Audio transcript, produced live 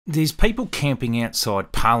There's people camping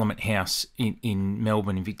outside Parliament House in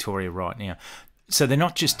Melbourne and Victoria right now. So they're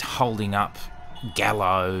not just holding up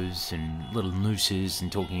gallows and little nooses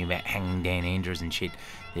and talking about hanging down Andrews and shit.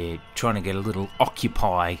 They're trying to get a little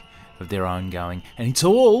Occupy of their own going. And it's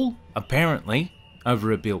all, apparently,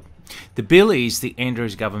 over a bill. The bill is the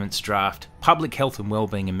Andrews government's draft Public Health and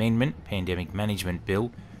Wellbeing Amendment, Pandemic Management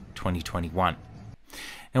Bill 2021.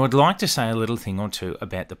 Now, I'd like to say a little thing or two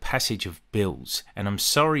about the passage of bills, and I'm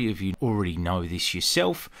sorry if you already know this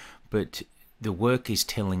yourself, but the work is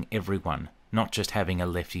telling everyone, not just having a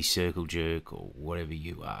lefty circle jerk or whatever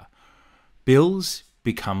you are. Bills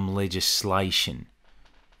become legislation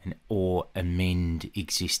or amend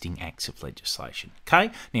existing acts of legislation. Okay?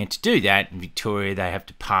 Now, to do that, in Victoria, they have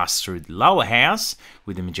to pass through the lower house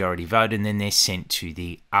with a majority vote, and then they're sent to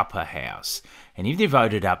the upper house. And if they're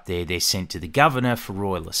voted up there, they're sent to the governor for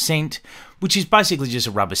royal assent, which is basically just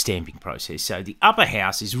a rubber stamping process. So the upper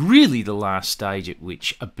house is really the last stage at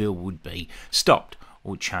which a bill would be stopped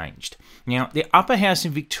or changed. Now, the upper house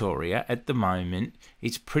in Victoria at the moment,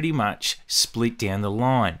 it's pretty much split down the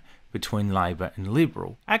line between Labor and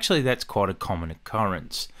Liberal. Actually, that's quite a common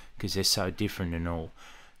occurrence because they're so different and all.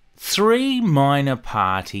 3 minor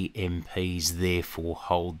party MPs therefore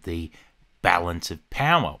hold the balance of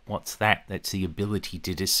power. What's that? That's the ability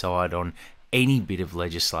to decide on any bit of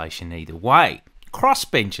legislation either way.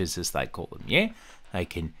 Crossbenchers, as they call them, yeah? They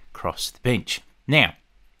can cross the bench. Now,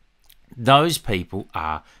 those people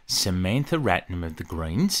are Samantha Ratnam of the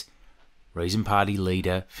Greens, Reason Party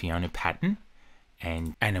leader Fiona Patten,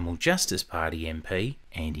 and Animal Justice Party MP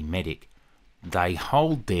Andy Meddick. They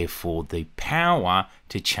hold, therefore, the power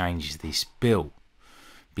to change this bill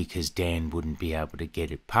because Dan wouldn't be able to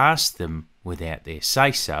get it past them without their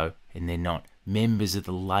say-so, and they're not members of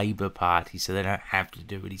the Labor Party, so they don't have to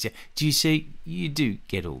do what he said. Do you see? You do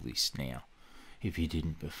get all this now, if you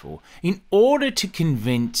didn't before. In order to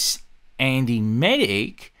convince Andy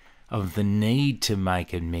Meddick of the need to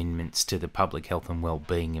make amendments to the Public Health and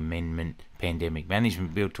Wellbeing Amendment Pandemic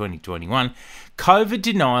Management Bill 2021, COVID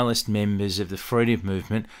denialist members of the Freedom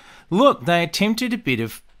Movement, look, they attempted a bit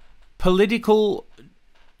of political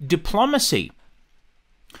diplomacy.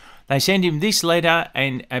 They sent him this letter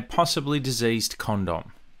and a possibly diseased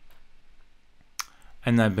condom.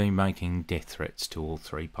 And they've been making death threats to all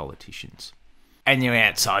 3 politicians. And they're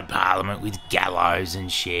outside Parliament with gallows and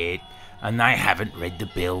shit. And they haven't read the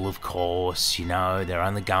bill, of course, you know. They're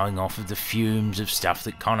only going off of the fumes of stuff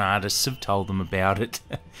that con artists have told them about it.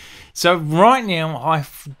 So right now, I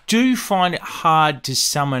do find it hard to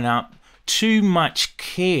summon up too much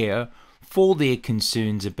care for their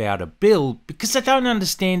concerns about a bill because I don't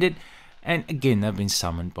understand it. And again, they've been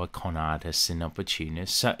summoned by con artists and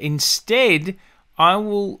opportunists. So instead, I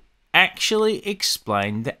will actually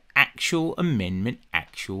explain the actual amendment,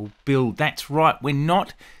 actual bill. That's right, we're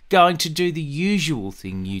not going to do the usual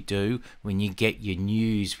thing you do when you get your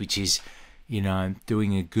news, which is, you know,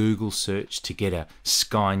 doing a Google search to get a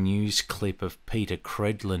Sky News clip of Peter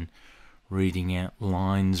Credlin reading out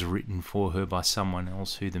lines written for her by someone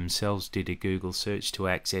else who themselves did a Google search to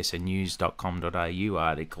access a news.com.au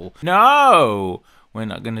article. No, we're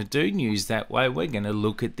not going to do news that way. We're going to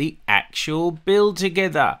look at the actual bill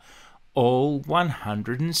together. All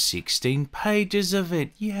 116 pages of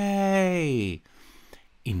it. Yay!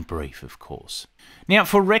 In brief, of course. Now,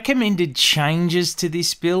 for recommended changes to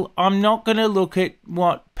this bill, I'm not going to look at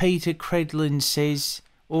what Peter Credlin says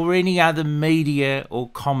or any other media or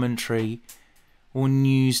commentary or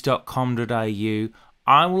news.com.au.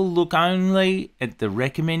 I will look only at the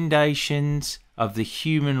recommendations of the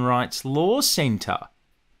Human Rights Law Centre.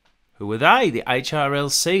 Who are they? The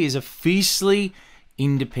HRLC is a fiercely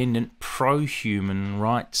independent pro-human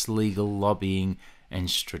rights legal lobbying and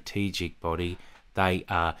strategic body. They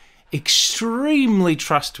are extremely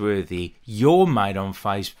trustworthy. Your mate on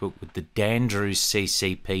Facebook with the Dandrews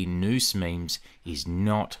CCP noose memes is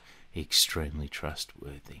not extremely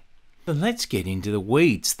trustworthy. But let's get into the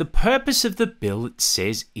weeds. The purpose of the bill, it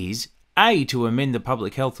says, is A, to amend the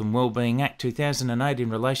Public Health and Wellbeing Act 2008 in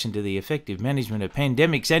relation to the effective management of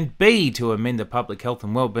pandemics, and B, to amend the Public Health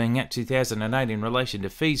and Wellbeing Act 2008 in relation to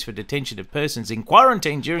fees for detention of persons in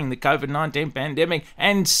quarantine during the COVID-19 pandemic,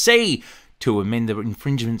 and C, to amend the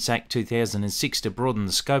Infringements Act 2006 to broaden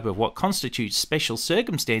the scope of what constitutes special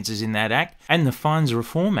circumstances in that Act, and the Fines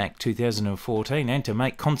Reform Act 2014, and to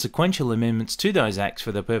make consequential amendments to those acts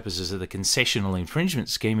for the purposes of the concessional infringement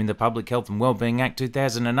scheme in the Public Health and Wellbeing Act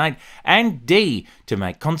 2008, and D, to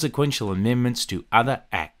make consequential amendments to other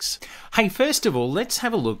acts. Hey, first of all, let's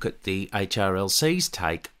have a look at the HRLC's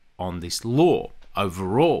take on this law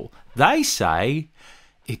overall. They say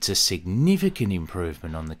it's a significant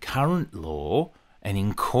improvement on the current law and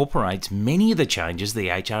incorporates many of the changes the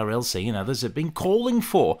HRLC and others have been calling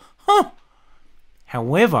for.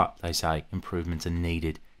 However, they say improvements are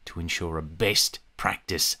needed to ensure a best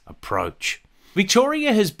practice approach.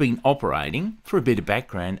 Victoria has been operating, for a bit of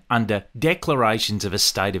background, under declarations of a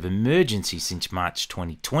state of emergency since March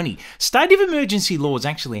 2020. State of emergency laws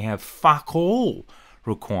actually have fuck all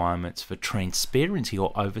requirements for transparency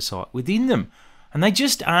or oversight within them. And they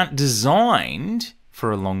just aren't designed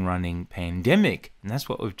for a long-running pandemic. And that's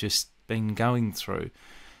what we've just been going through.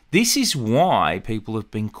 This is why people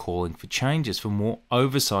have been calling for changes for more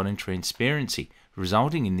oversight and transparency,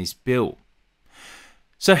 resulting in this bill.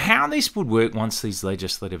 So how this would work once these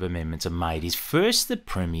legislative amendments are made is first the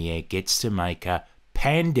Premier gets to make a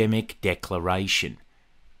pandemic declaration.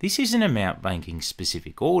 This isn't about making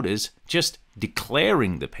specific orders, just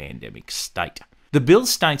declaring the pandemic state. The bill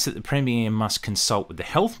states that the Premier must consult with the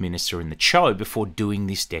Health Minister and the CHO before doing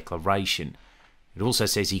this declaration. It also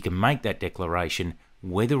says he can make that declaration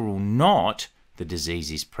whether or not the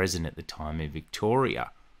disease is present at the time in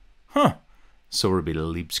Victoria. Saw a bit of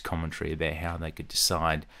Libs commentary about how they could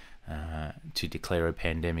decide to declare a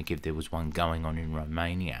pandemic if there was one going on in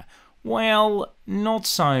Romania. Well, not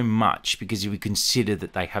so much, because if we consider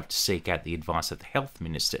that they have to seek out the advice of the Health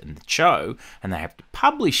Minister and the CHO, and they have to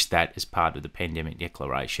publish that as part of the pandemic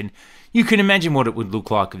declaration, you can imagine what it would look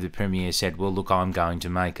like if the Premier said, well, look, I'm going to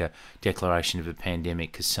make a declaration of a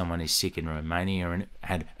pandemic because someone is sick in Romania, and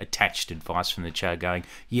had attached advice from the CHO going,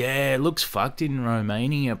 yeah, it looks fucked in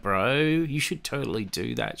Romania, bro. You should totally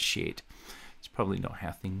do that shit. It's probably not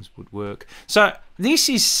how things would work. So this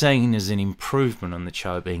is seen as an improvement on the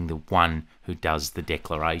CHO being the one who does the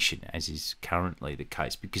declaration, as is currently the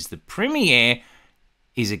case, because the Premier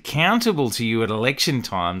is accountable to you at election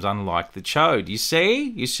times, unlike the CHO. Do you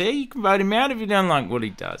see? You can vote him out if you don't like what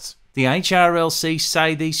he does. The HRLC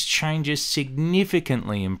say these changes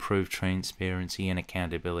significantly improve transparency and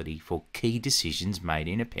accountability for key decisions made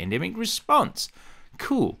in a pandemic response.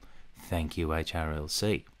 Cool. Thank you,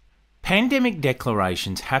 HRLC. Pandemic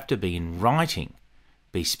declarations have to be in writing,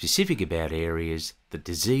 be specific about areas, the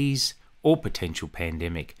disease or potential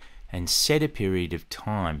pandemic, and set a period of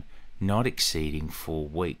time not exceeding 4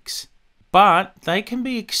 weeks. But they can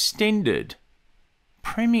be extended.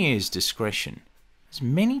 Premier's discretion, as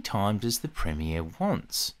many times as the Premier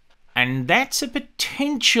wants. And that's a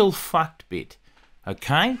potential fucked bit.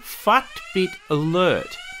 Okay? Fucked bit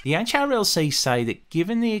alert. The HRLC say that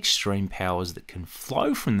given the extreme powers that can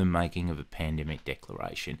flow from the making of a pandemic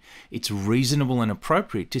declaration, it's reasonable and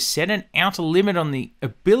appropriate to set an outer limit on the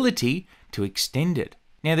ability to extend it.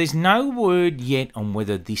 Now, there's no word yet on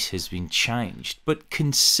whether this has been changed, but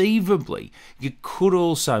conceivably, you could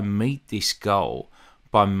also meet this goal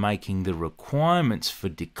by making the requirements for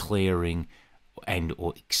declaring and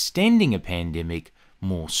or extending a pandemic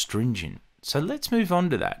more stringent. So let's move on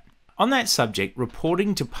to that. On that subject,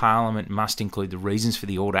 reporting to Parliament must include the reasons for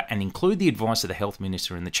the order and include the advice of the Health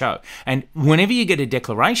Minister and the CHO. And whenever you get a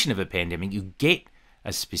declaration of a pandemic, you get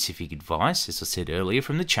a specific advice, as I said earlier,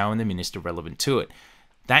 from the CHO and the Minister relevant to it.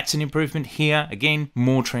 That's an improvement here. Again,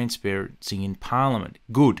 more transparency in Parliament.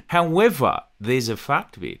 Good. However, there's a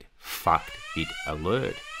fucked bit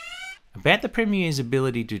alert about the Premier's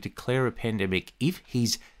ability to declare a pandemic if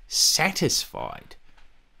he's satisfied.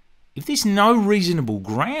 If there's no reasonable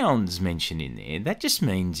grounds mentioned in there, that just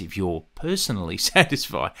means if you're personally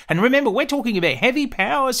satisfied. And remember, we're talking about heavy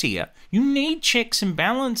powers here. You need checks and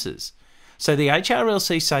balances. So the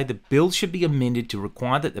HRLC say the bill should be amended to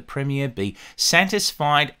require that the Premier be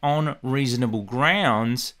satisfied on reasonable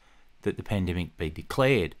grounds that the pandemic be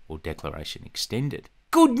declared or declaration extended.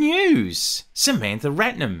 Good news! Samantha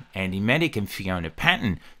Ratnam, Andy Maddock and Fiona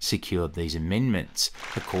Patton secured these amendments,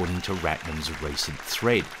 according to Ratnam's recent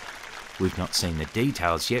thread. We've not seen the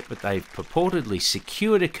details yet, but they've purportedly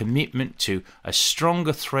secured a commitment to a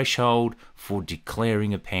stronger threshold for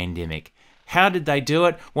declaring a pandemic. How did they do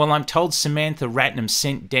it? Well, I'm told Samantha Ratnam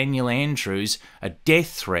sent Daniel Andrews a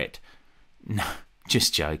death threat. No,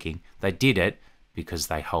 just joking. They did it because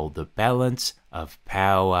they hold the balance of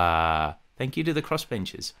power. Thank you to the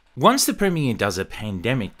crossbenchers. Once the Premier does a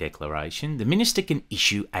pandemic declaration, the Minister can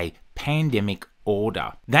issue a pandemic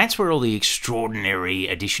order. That's where all the extraordinary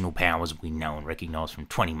additional powers we know and recognise from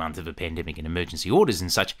 20 months of a pandemic and emergency orders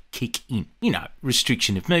and such kick in. You know,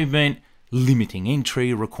 restriction of movement, limiting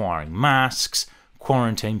entry, requiring masks,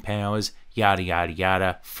 quarantine powers, yada yada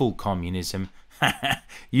yada, full communism.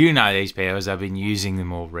 You know these powers, I've been using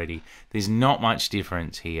them already. There's not much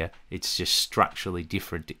difference here. It's just structurally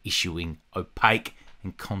different to issuing opaque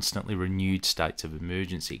and constantly renewed states of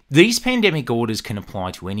emergency. These pandemic orders can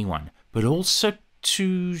apply to anyone, but also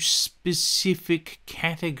to specific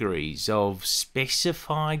categories of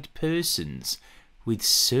specified persons with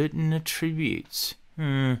certain attributes.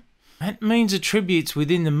 That means attributes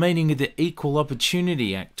within the meaning of the Equal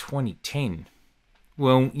Opportunity Act 2010.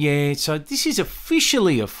 Well, yeah, so this is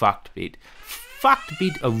officially a fucked bit. Fucked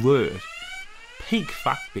bit alert. Peak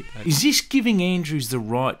fucked bit. Is this giving Andrews the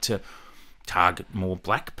right to target more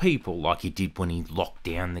black people like he did when he locked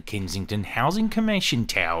down the Kensington Housing Commission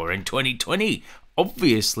Tower in 2020?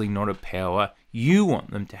 Obviously not a power you want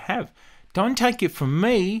them to have. Don't take it from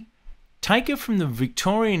me. Take it from the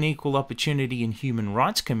Victorian Equal Opportunity and Human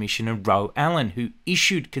Rights Commissioner, Ro Allen, who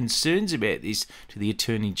issued concerns about this to the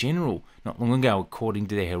Attorney General not long ago, according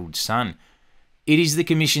to the Herald Sun. It is the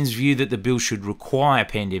Commission's view that the bill should require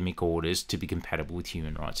pandemic orders to be compatible with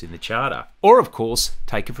human rights in the Charter. Or, of course,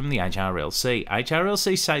 take it from the HRLC.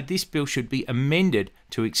 HRLC say this bill should be amended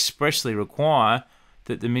to expressly require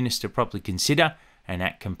that the Minister properly consider and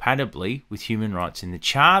act compatibly with human rights in the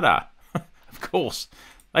Charter. Of course.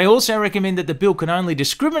 They also recommend that the bill can only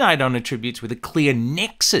discriminate on attributes with a clear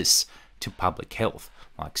nexus to public health,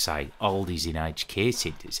 like, say, oldies in aged care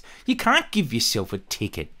centres. You can't give yourself a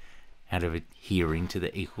ticket out of adhering to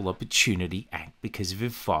the Equal Opportunity Act because of a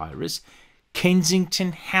virus.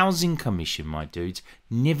 Kensington Housing Commission, my dudes.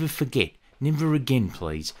 Never forget. Never again,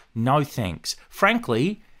 please. No thanks.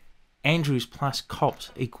 Frankly, Andrews plus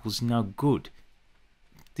cops equals no good.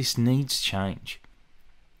 This needs change.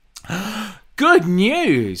 Good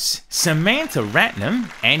news! Samantha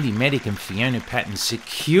Ratnam, Andy Medic and Fiona Patten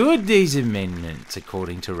secured these amendments,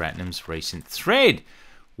 according to Ratnam's recent thread.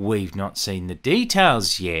 We've not seen the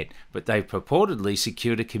details yet, but they've purportedly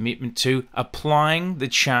secured a commitment to applying the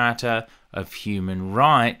Charter of Human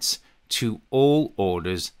Rights to all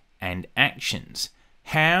orders and actions.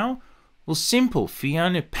 How? Well, simple.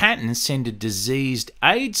 Fiona Patten sent a diseased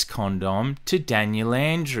AIDS condom to Daniel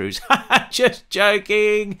Andrews. Just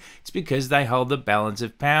joking. It's because they hold the balance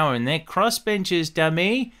of power and they're crossbenchers,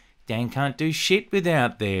 dummy. Dan can't do shit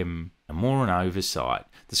without them. And more on oversight.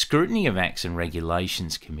 The Scrutiny of Acts and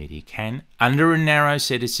Regulations Committee can, under a narrow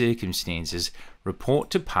set of circumstances, report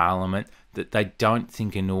to Parliament that they don't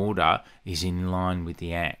think an order is in line with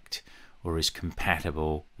the Act or is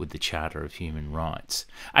compatible with the Charter of Human Rights.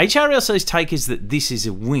 HRLC's take is that this is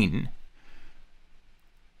a win.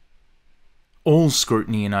 All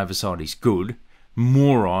scrutiny and oversight is good.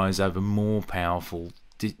 More eyes over more powerful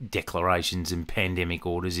declarations and pandemic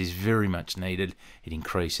orders is very much needed. It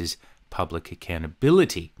increases public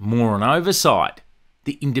accountability. More on oversight.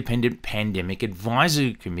 The Independent Pandemic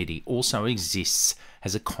Advisory Committee also exists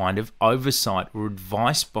as a kind of oversight or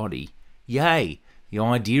advice body. Yay! The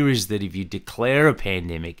idea is that if you declare a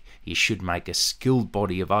pandemic, you should make a skilled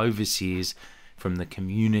body of overseers from the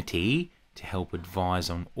community to help advise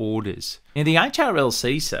on orders. Now, the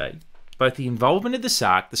HRLC say both the involvement of the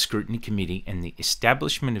SARC, the Scrutiny Committee, and the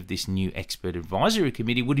establishment of this new Expert Advisory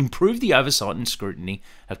Committee would improve the oversight and scrutiny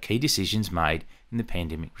of key decisions made in the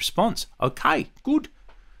pandemic response. Okay, good.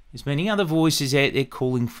 There's many other voices out there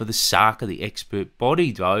calling for the SARC, or the expert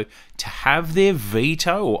body, though, to have their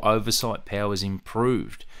veto or oversight powers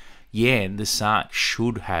improved. Yeah, the SARC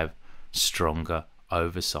should have stronger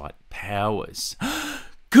oversight powers.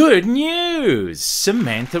 Good news!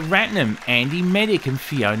 Samantha Ratnam, Andy Medic and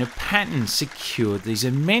Fiona Patten secured these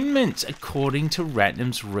amendments, according to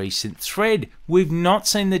Ratnam's recent thread. We've not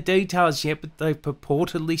seen the details yet, but they've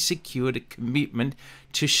purportedly secured a commitment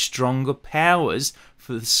to stronger powers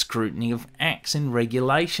for the Scrutiny of Acts and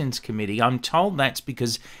Regulations Committee. I'm told that's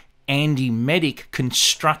because Andy Medic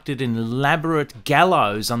constructed an elaborate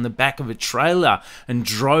gallows on the back of a trailer and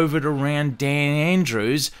drove it around Dan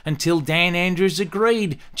Andrews until Dan Andrews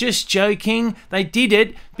agreed. Just joking. They did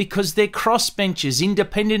it because they're crossbenchers,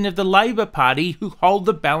 independent of the Labor Party, who hold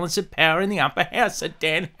the balance of power in the upper house, so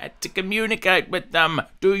Dan had to communicate with them.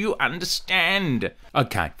 Do you understand?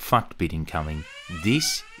 Okay, fucked bit incoming.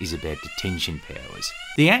 This is about detention powers.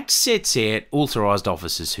 The Act sets out authorised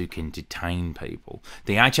officers who can detain people.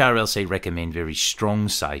 The HRLC recommend very strong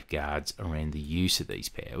safeguards around the use of these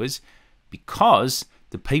powers because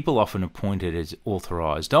the people often appointed as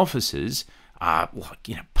authorised officers are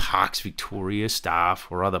Parks Victoria staff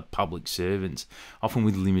or other public servants, often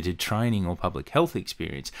with limited training or public health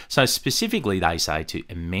experience. So specifically they say to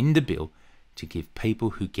amend the bill to give people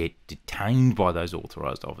who get detained by those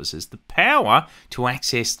authorised officers the power to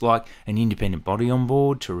access like an independent body on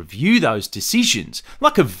board to review those decisions,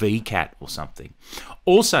 like a VCAT or something.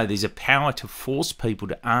 Also, there's a power to force people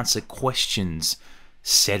to answer questions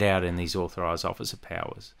set out in these authorised officer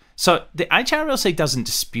powers. So the HRLC doesn't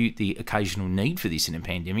dispute the occasional need for this in a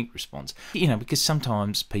pandemic response, because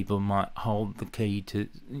sometimes people might hold the key to,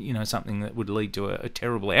 something that would lead to a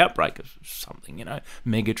terrible outbreak of something,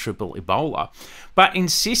 mega triple Ebola, but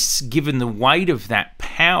insists given the weight of that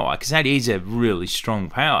power, because that is a really strong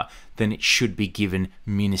power, then it should be given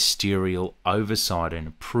ministerial oversight and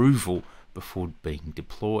approval before being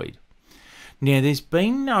deployed. Now, there's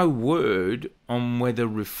been no word on whether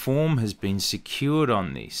reform has been secured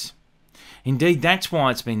on this. Indeed, that's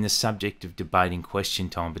why it's been the subject of debate in question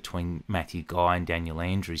time between Matthew Guy and Daniel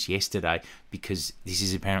Andrews yesterday, because this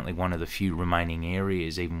is apparently one of the few remaining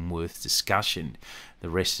areas even worth discussion. The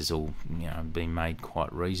rest has all been made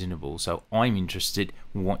quite reasonable. So I'm interested.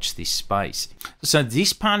 Watch this space. So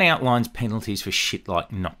this part outlines penalties for shit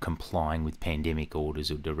like not complying with pandemic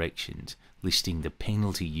orders or directions, listing the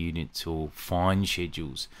penalty units or fine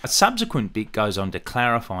schedules. A subsequent bit goes on to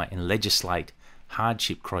clarify and legislate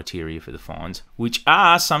hardship criteria for the fines, which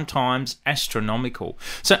are sometimes astronomical.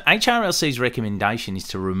 So HRLC's recommendation is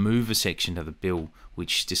to remove a section of the bill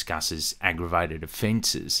which discusses aggravated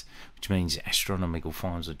offences, which means astronomical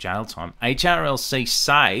fines or jail time. HRLC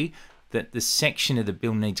say that the section of the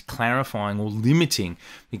bill needs clarifying or limiting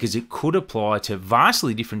because it could apply to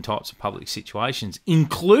vastly different types of public situations,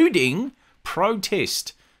 including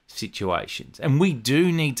protest situations. And we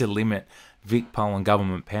do need to limit VicPol and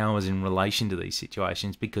government powers in relation to these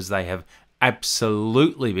situations because they have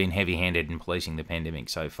absolutely been heavy-handed in policing the pandemic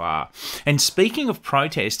so far. And speaking of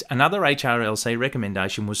protest, another HRLC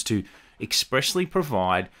recommendation was to expressly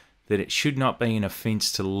provide that it should not be an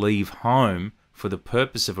offence to leave home for the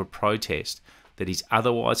purpose of a protest that is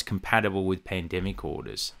otherwise compatible with pandemic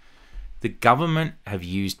orders. The government have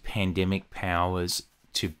used pandemic powers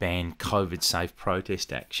to ban COVID-safe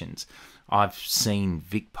protest actions. I've seen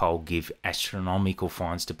VicPol give astronomical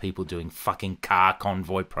fines to people doing fucking car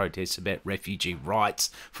convoy protests about refugee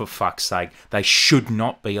rights, for fuck's sake. They should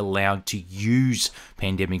not be allowed to use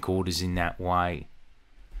pandemic orders in that way.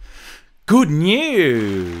 Good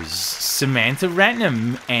news! Samantha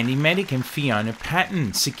Ratnam, Andy Maddock and Fiona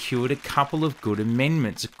Patten secured a couple of good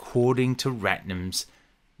amendments according to Ratnam's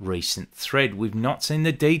recent thread. We've not seen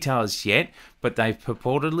the details yet, but they've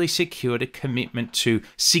purportedly secured a commitment to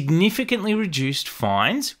significantly reduced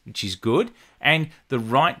fines, which is good, and the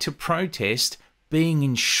right to protest being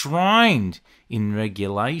enshrined in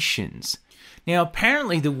regulations. Now,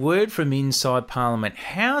 apparently the word from inside Parliament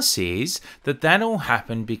House is that all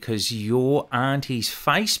happened because your auntie's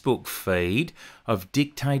Facebook feed of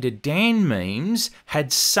Dictator Dan memes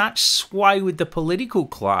had such sway with the political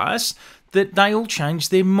class that they all changed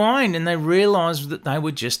their mind and they realised that they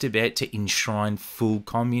were just about to enshrine full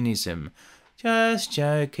communism. Just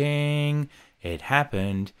joking. It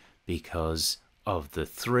happened because of the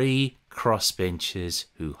 3 crossbenchers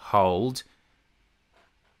who hold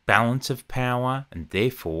balance of power and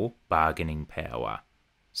therefore bargaining power.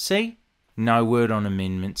 See? No word on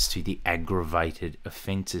amendments to the aggravated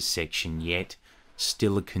offences section yet.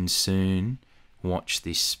 Still a concern. Watch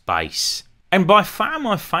this space. And by far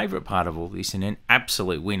my favourite part of all this, and an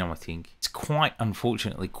absolute win, I think, it's quite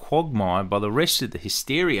unfortunately quagmired by the rest of the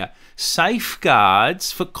hysteria,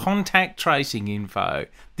 safeguards for contact tracing info.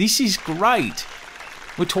 This is great.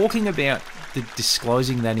 We're talking about the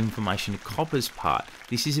disclosing that information to coppers part.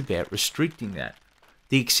 This is about restricting that.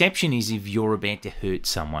 The exception is if you're about to hurt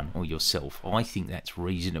someone or yourself. I think that's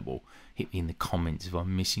reasonable. Hit me in the comments if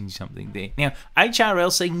I'm missing something there. Now,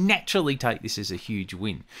 HRLC naturally take this as a huge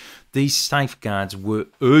win. These safeguards were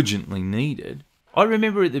urgently needed. I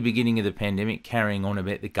remember at the beginning of the pandemic carrying on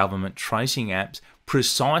about the government tracing apps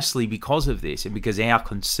precisely because of this and because our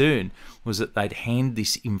concern was that they'd hand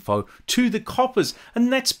this info to the coppers,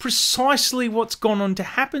 and that's precisely what's gone on to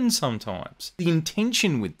happen sometimes. The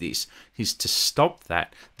intention with this is to stop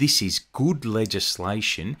that. This is good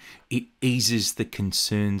legislation. It eases the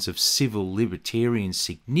concerns of civil libertarians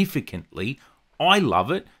significantly. I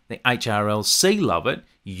love it. The HRLC love it.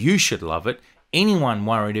 You should love it. Anyone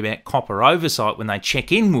worried about copper oversight when they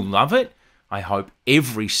check in will love it. I hope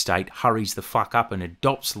every state hurries the fuck up and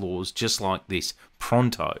adopts laws just like this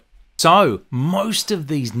pronto. So, most of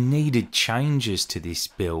these needed changes to this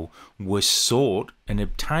bill were sought and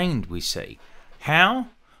obtained, we see. How?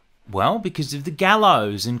 Well, because of the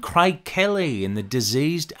gallows and Craig Kelly and the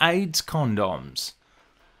diseased AIDS condoms.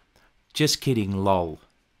 Just kidding, lol.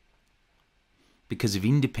 Because of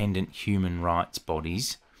independent human rights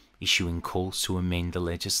bodies issuing calls to amend the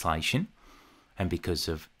legislation, and because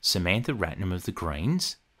of Samantha Ratnam of the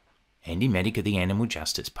Greens, Andy Maddock of the Animal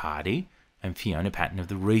Justice Party, and Fiona Patten of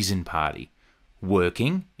the Reason Party,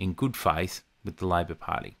 working in good faith with the Labor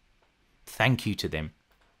Party. Thank you to them.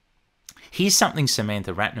 Here's something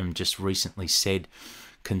Samantha Ratnam just recently said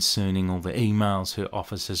concerning all the emails her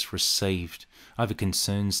office has received over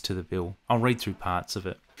concerns to the bill. I'll read through parts of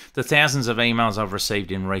it. The thousands of emails I've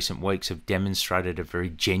received in recent weeks have demonstrated a very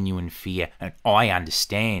genuine fear, and I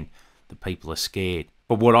understand that people are scared.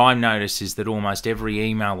 But what I've noticed is that almost every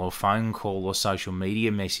email or phone call or social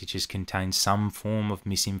media message has contained some form of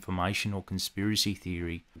misinformation or conspiracy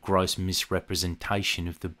theory, gross misrepresentation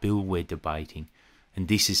of the bill we're debating. And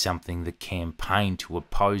this is something the campaign to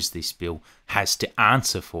oppose this bill has to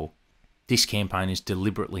answer for. This campaign has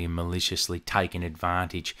deliberately and maliciously taken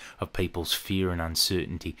advantage of people's fear and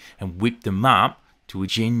uncertainty and whipped them up to a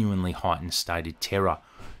genuinely heightened state of terror,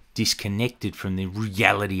 disconnected from the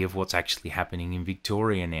reality of what's actually happening in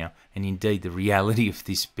Victoria now, and indeed the reality of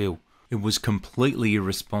this bill. It was completely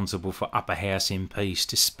irresponsible for upper house MPs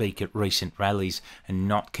to speak at recent rallies and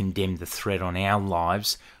not condemn the threat on our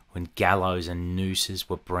lives when gallows and nooses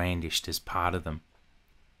were brandished as part of them.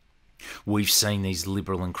 We've seen these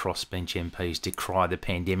Liberal and crossbench MPs decry the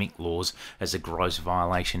pandemic laws as a gross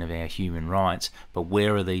violation of our human rights, but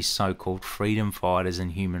where are these so-called freedom fighters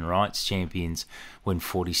and human rights champions when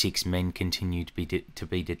 46 men continue to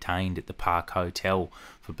be detained at the Park Hotel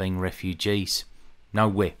for being refugees?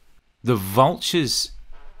 Nowhere. The vultures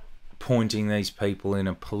pointing these people in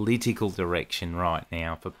a political direction right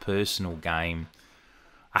now for personal gain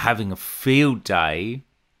are having a field day,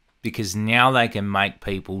 because now they can make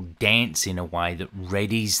people dance in a way that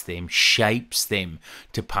readies them, shapes them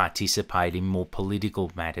to participate in more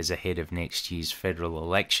political matters ahead of next year's federal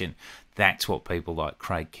election. That's what people like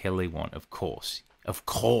Craig Kelly want, of course. Of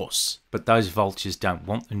course. But those vultures don't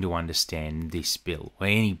want them to understand this bill or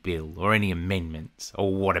any amendments,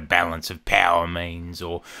 or what a balance of power means,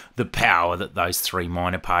 or the power that those three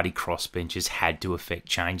minor party crossbenchers had to effect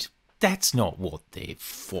change. That's not what they're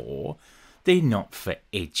for. They're not for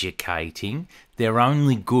educating. They're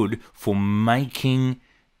only good for making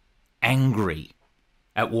angry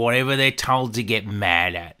at whatever they're told to get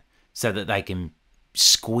mad at so that they can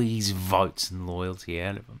squeeze votes and loyalty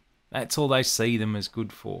out of them. That's all they see them as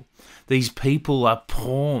good for. These people are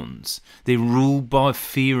pawns. They're ruled by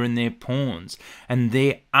fear and they're pawns. And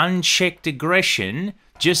their unchecked aggression,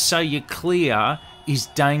 just so you're clear, is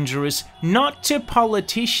dangerous not to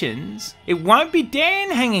politicians. It won't be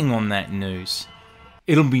Dan hanging on that noose.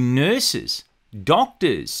 It'll be nurses,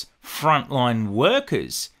 doctors, frontline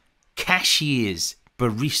workers, cashiers,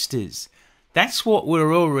 baristas. That's what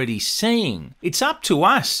we're already seeing. It's up to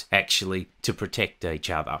us, actually, to protect each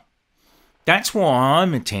other. That's why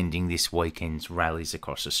I'm attending this weekend's rallies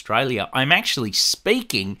across Australia. I'm actually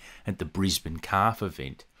speaking at the Brisbane Calf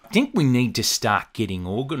event. I think we need to start getting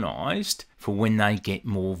organised for when they get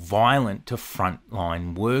more violent to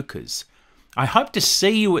frontline workers. I hope to see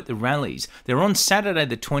you at the rallies. They're on Saturday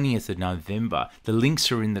the 20th of November. The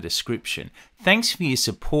links are in the description. Thanks for your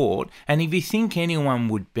support, and if you think anyone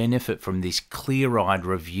would benefit from this clear-eyed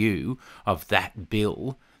review of that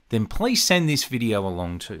bill, then please send this video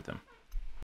along to them.